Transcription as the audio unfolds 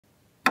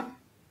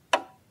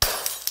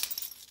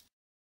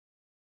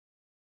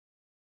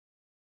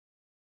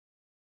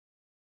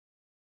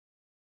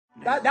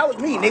That was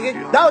me,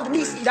 nigga. That was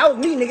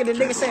me, nigga. The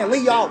nigga saying,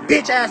 leave y'all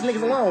bitch ass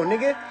niggas alone,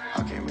 nigga.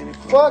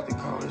 Fuck.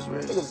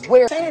 Niggas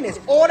weird. Saying this,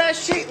 all that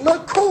shit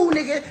look cool,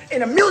 nigga,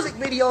 in the music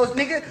videos,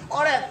 nigga.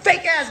 All that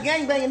fake ass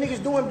gangbanging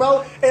niggas doing,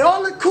 bro. It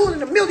all look cool in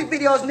the music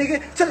videos,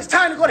 nigga, till it's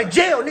time to go to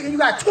jail, nigga. You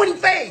got 20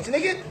 fades,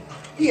 nigga.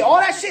 Yeah, all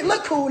that shit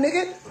look cool,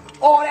 nigga.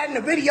 All that in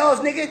the videos,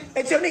 nigga,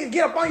 until niggas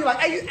get up on you like,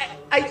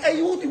 hey,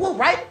 you whoop,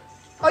 right?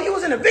 Oh, you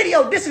was in the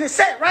video dissing the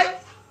set, right?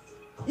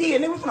 Yeah,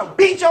 nigga, we finna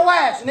beat your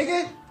ass,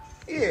 nigga.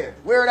 Yeah,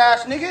 weird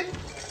ass nigga.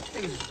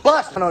 Niggas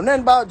bust. I don't know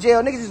nothing about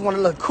jail. Niggas just wanna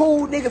look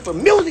cool, nigga, for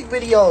music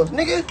videos,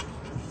 nigga.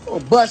 Or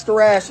buster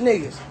ass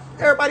niggas.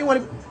 Everybody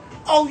wanna,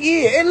 oh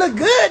yeah, it look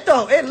good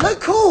though. It look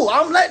cool.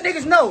 I'm letting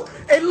niggas know.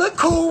 It look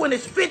cool when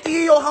it's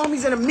 50-year-old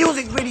homies in a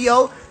music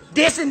video,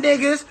 dissing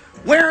niggas,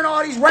 wearing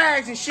all these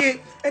rags and shit,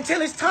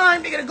 until it's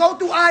time, nigga, to go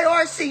through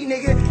IRC,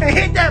 nigga, and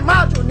hit that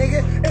module,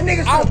 nigga, and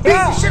niggas gonna beat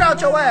the shit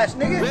out your ass,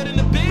 nigga.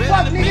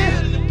 Fuck,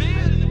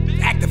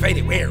 nigga.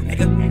 Activated where,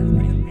 nigga?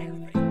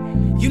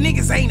 You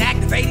niggas ain't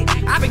activated.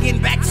 I been getting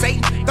back to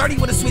Satan. 30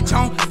 with a switch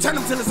on. Turn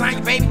them till it's on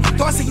your baby.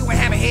 Tossing you a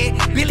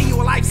hammerhead. Billy, you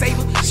a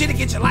lifesaver. Shit'll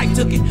get your life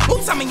taken.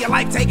 Oops, I'm in your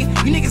life taken.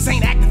 You niggas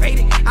ain't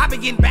activated. I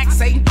been getting back to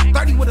Satan.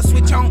 30 with a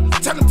switch on.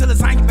 Turn them till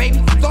it's on your baby.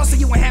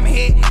 Tossing you a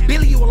hammerhead.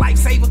 Billy, you a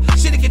lifesaver.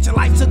 Shit'll get your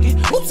life taken.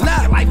 Oops, I'm in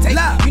your life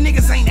taken. You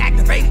niggas ain't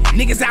activated.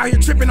 Niggas out here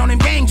tripping on them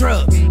gang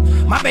drugs.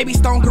 My baby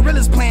stone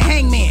gorillas playing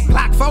hangman.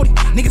 Glock 40.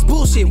 Niggas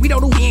bullshit. We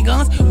don't do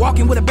handguns.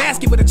 Walking with a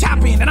basket with a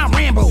chopper in, and I'm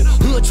Rambo.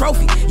 Hood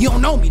trophy. You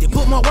don't know me. Then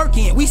put more work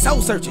in. We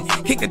soul searching.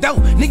 Kick the dough.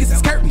 Niggas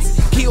is curtains.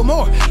 Kill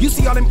more. You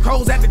see all them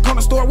crows at the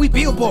corner store. We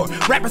billboard.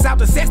 Rappers out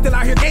the set still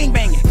out here gang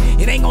banging.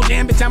 It ain't gon'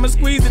 jam, bitch. I'ma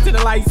squeeze it till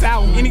the lights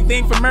out.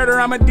 Anything for murder.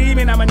 I'm a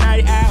demon. I'm a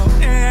night owl.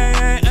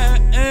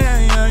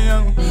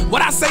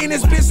 What I say in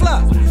this bitch,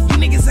 love? You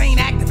niggas ain't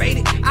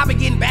activated. I been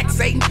getting back to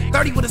Satan.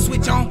 30 with a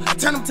switch on.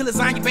 Turn them till it's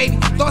on your baby.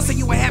 Thought say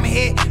you a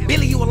hammerhead.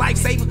 Billy, you a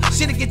lifesaver.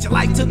 Shit'll get your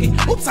life taken.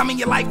 Oops, I'm in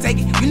your life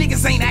taken. You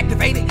niggas ain't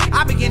activated.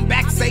 I been getting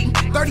back to Satan.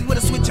 30 with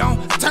a switch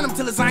on. Turn them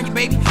till it's on your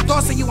baby.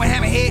 Thought say you a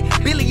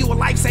hammerhead. Billy, you a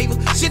lifesaver.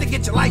 Shit'll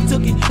get your life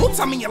taken. Oops,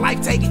 I'm in your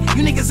life taken.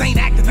 You niggas ain't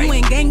activated. You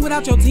ain't gang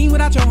without your team,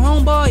 without your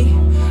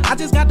homeboy. I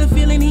just got the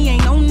feeling he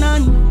ain't on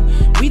none.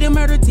 We the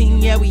murder team,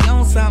 yeah, we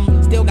on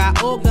something. Still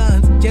got old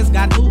guns, just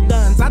got new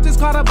guns. I just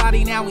caught a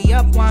body, now we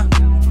up one.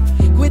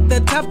 Quit the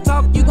tough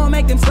talk, you gon'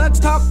 make them slugs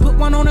talk. Put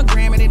one on the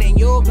gram and it ain't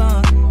your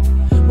gun.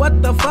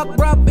 What the fuck,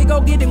 bruh, we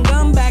go get them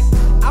gun back.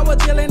 I was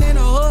chillin' in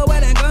the hood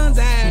where them guns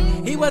at.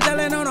 He was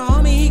telling on a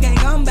homie he can't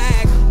come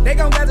back. They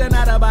gon' catch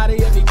another body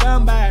if he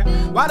come back.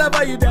 Why the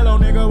fuck you tell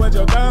on nigga what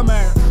your gun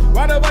at?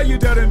 Why the fuck you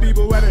tell them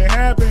people what it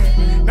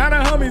happened? Now the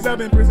homies up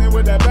in prison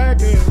with that black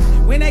head.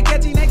 When they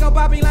catch him, they gon'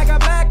 pop him like a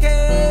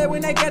blackhead.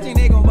 When they catch him,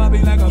 they gon' pop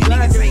him like a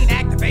blackhead. You niggas ain't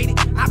activated.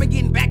 I been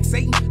getting back to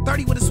Satan.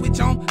 30 with a switch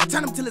on.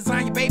 Turn them till it's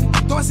on your baby.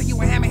 Thought say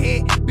you a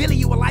hammerhead. Billy,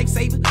 you a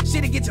lifesaver.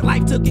 Shit'll get your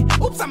life taken.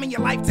 Oops, I'm in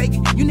your life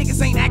taken. You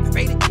niggas ain't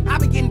activated. I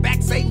been getting back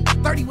to Satan.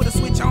 30 with a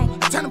switch on.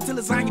 Turn them till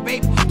it's on your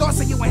baby. Thought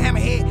say you a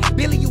hammerhead.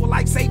 Billy, you a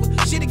lifesaver.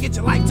 Shit'll get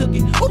your life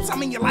taken. Oops,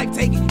 I'm in your life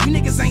taken. You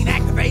niggas ain't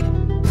activated.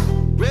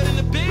 Red in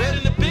the bed, red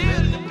in the bed,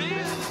 red in the bed.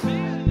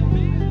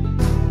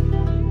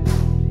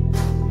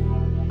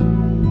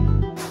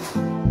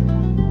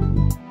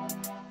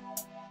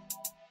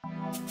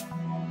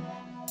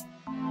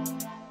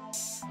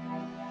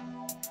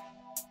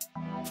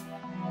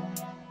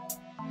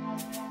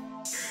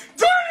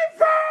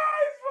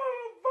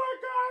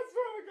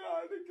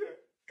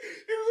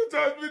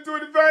 Touch me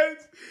 25.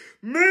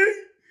 Me?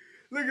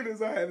 Look at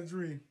this. I had a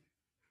dream.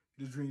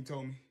 The dream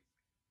told me,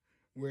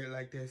 wear it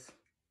like this.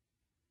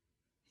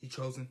 He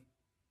chosen.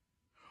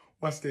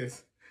 Watch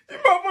this. You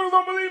motherfuckers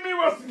don't believe me.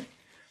 Watch this.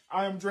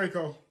 I am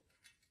Draco.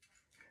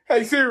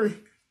 Hey, Siri.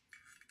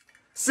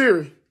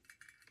 Siri.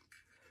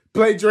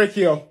 Play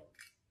Drakeo.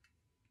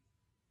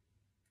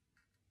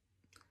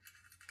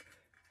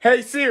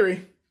 Hey,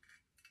 Siri.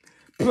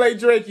 Play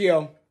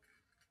Drakeo.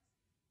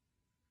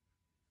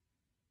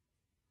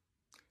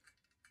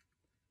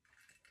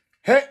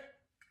 Hey.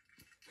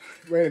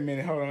 Wait a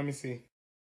minute. Hold on. Let me see.